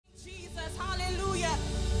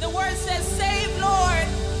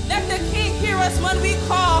us when we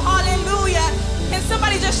call. Hallelujah. Can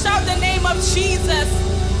somebody just shout the name of Jesus?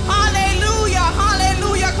 Hallelujah.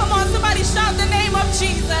 Hallelujah. Come on, somebody shout the name of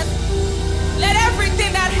Jesus. Let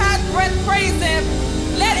everything that hath breath praise him.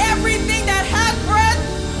 Let everything that hath breath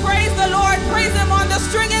praise the Lord. Praise him on the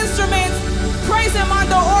string instruments. Praise him on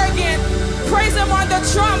the organ. Praise him on the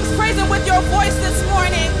drums. Praise him with your voice this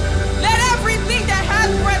morning. Let everything that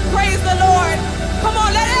hath breath praise the Lord. Come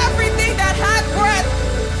on, let everything that hath breath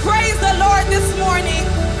praise the Lord this morning.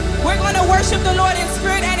 We're going to worship the Lord in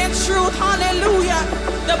spirit and in truth. Hallelujah.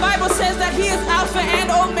 The Bible says that he is Alpha and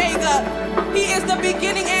Omega. He is the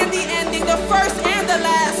beginning and the ending, the first and the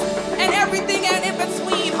last, and everything and in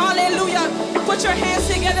between. Hallelujah. Put your hands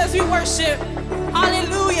together as we worship.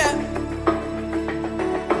 Hallelujah.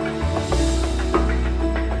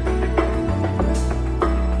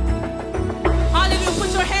 Hallelujah.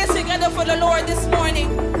 Put your hands together for the Lord this morning.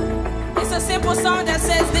 It's a simple song that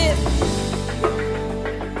says this.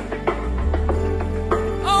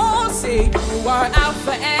 Oh, say you are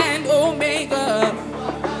Alpha and Omega.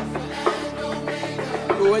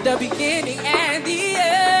 You are the beginning and the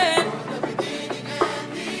end.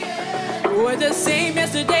 You are the same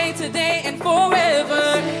yesterday, today, and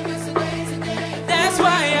forever. That's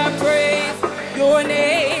why I praise your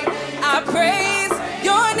name. I praise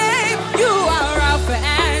your name. You are Alpha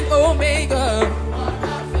and Omega.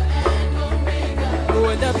 You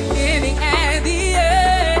are the beginning and the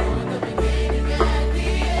end.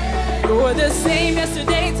 You are the same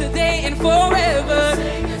yesterday, today, and forever.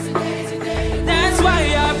 That's why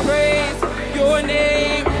I praise your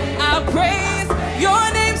name. I praise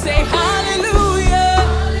your name. Say hallelujah.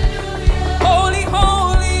 Holy,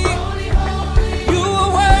 holy. You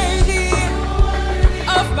are worthy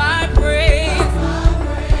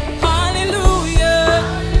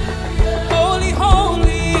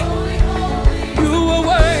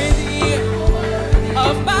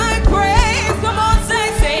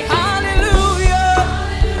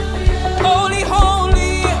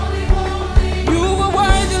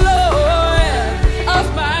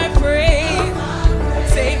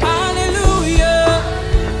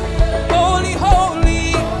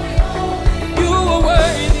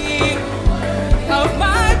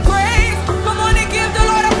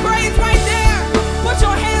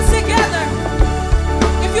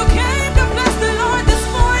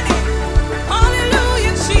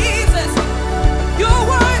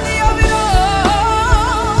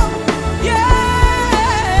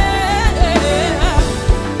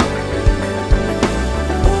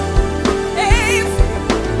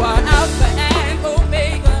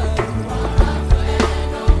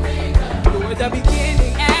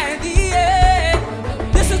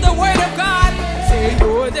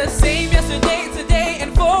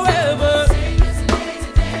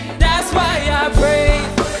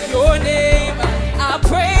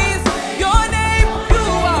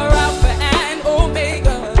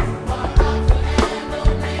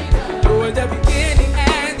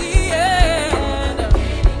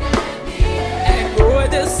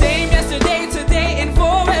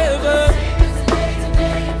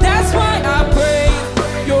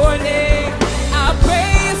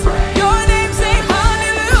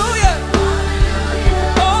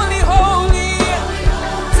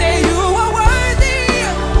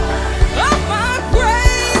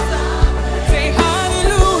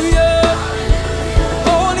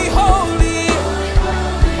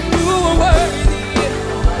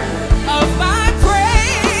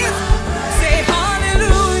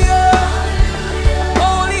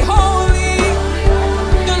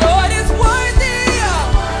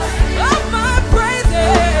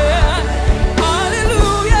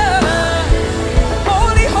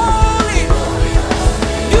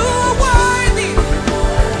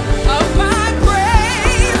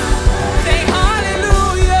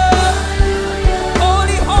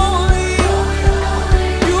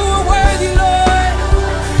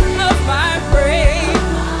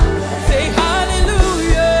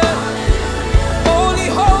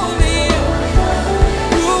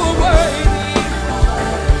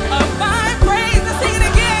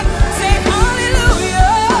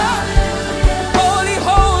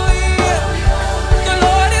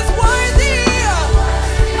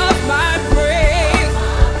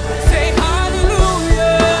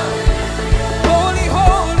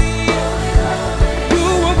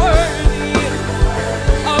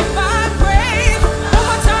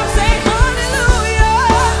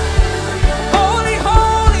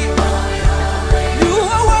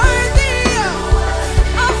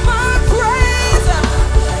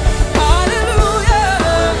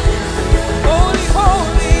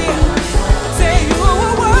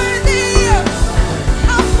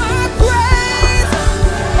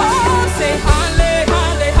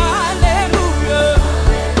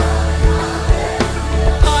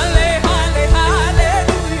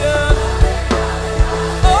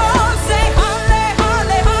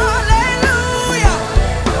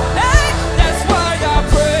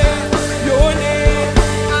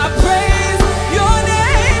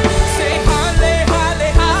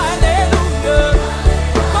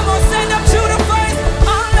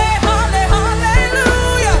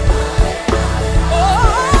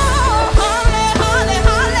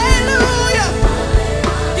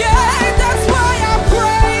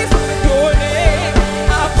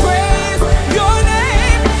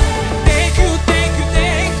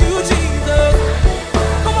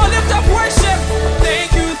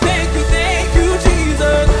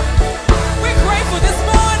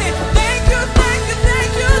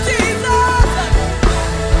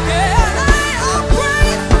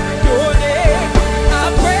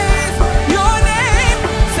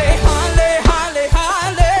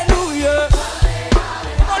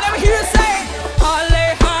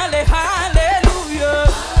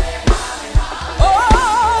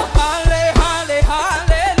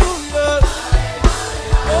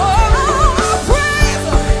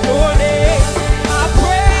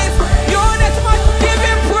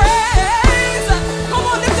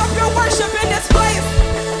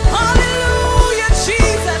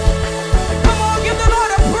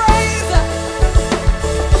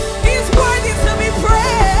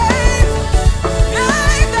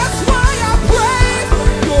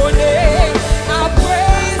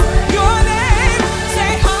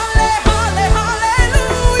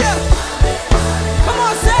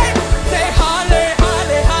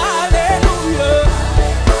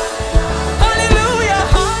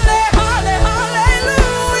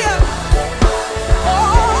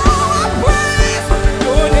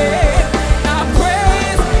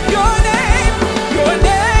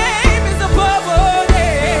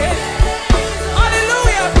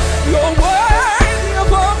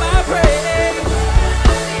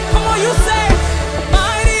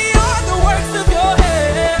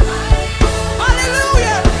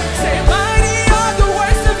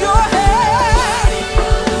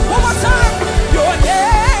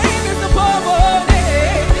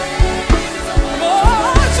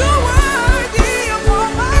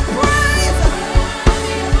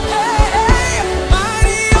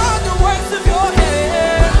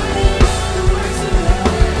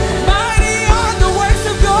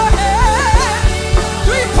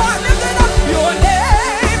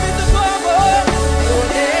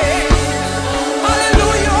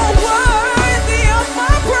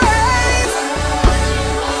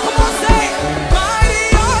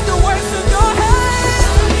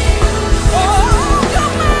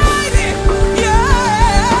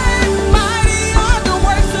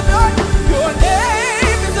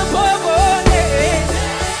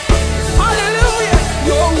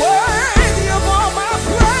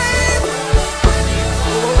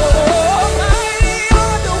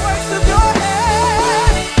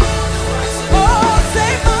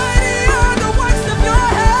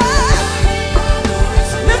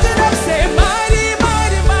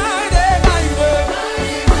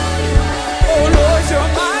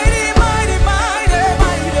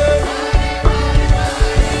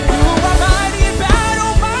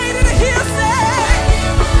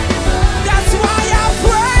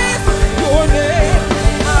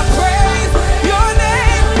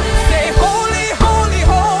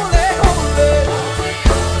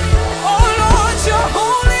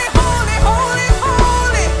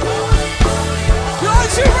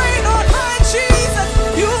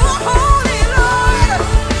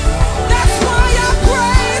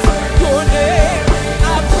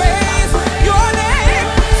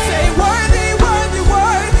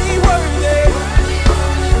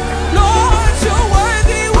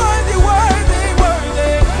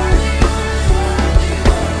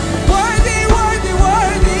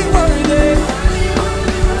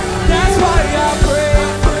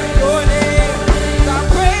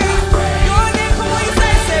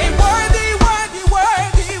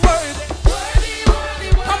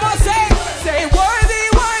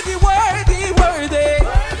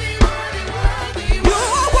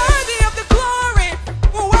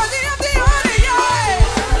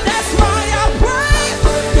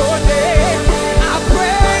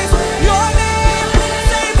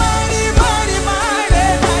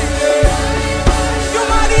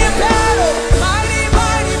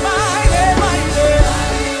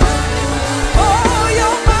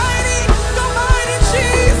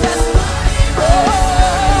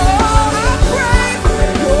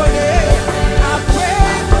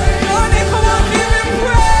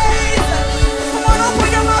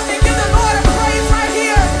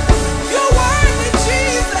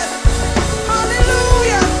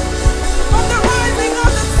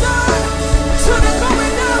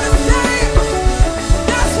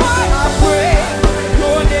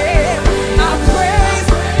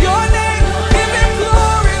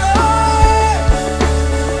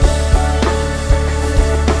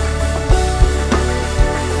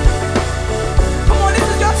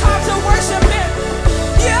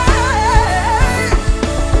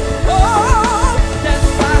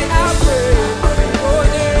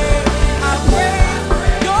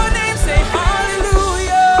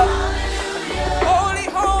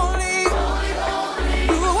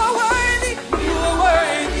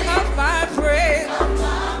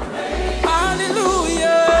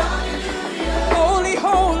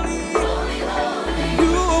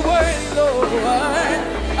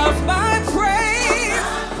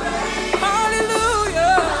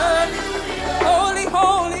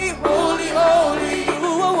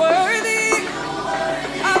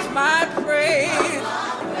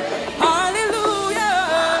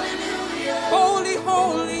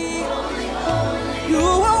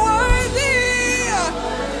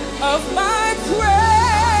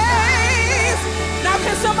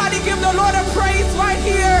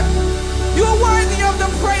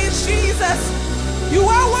praise, Jesus. You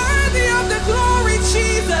are worthy of the glory,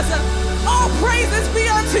 Jesus. All praises be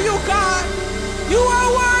unto you, God. You are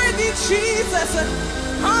worthy, Jesus.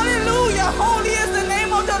 Hallelujah. Holy is the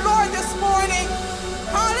name of the Lord this morning.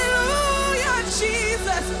 Hallelujah,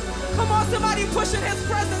 Jesus. Come on, somebody push in his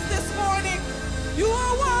presence this morning. You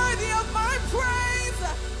are worthy of my praise.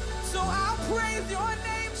 So I'll praise your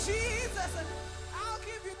name, Jesus.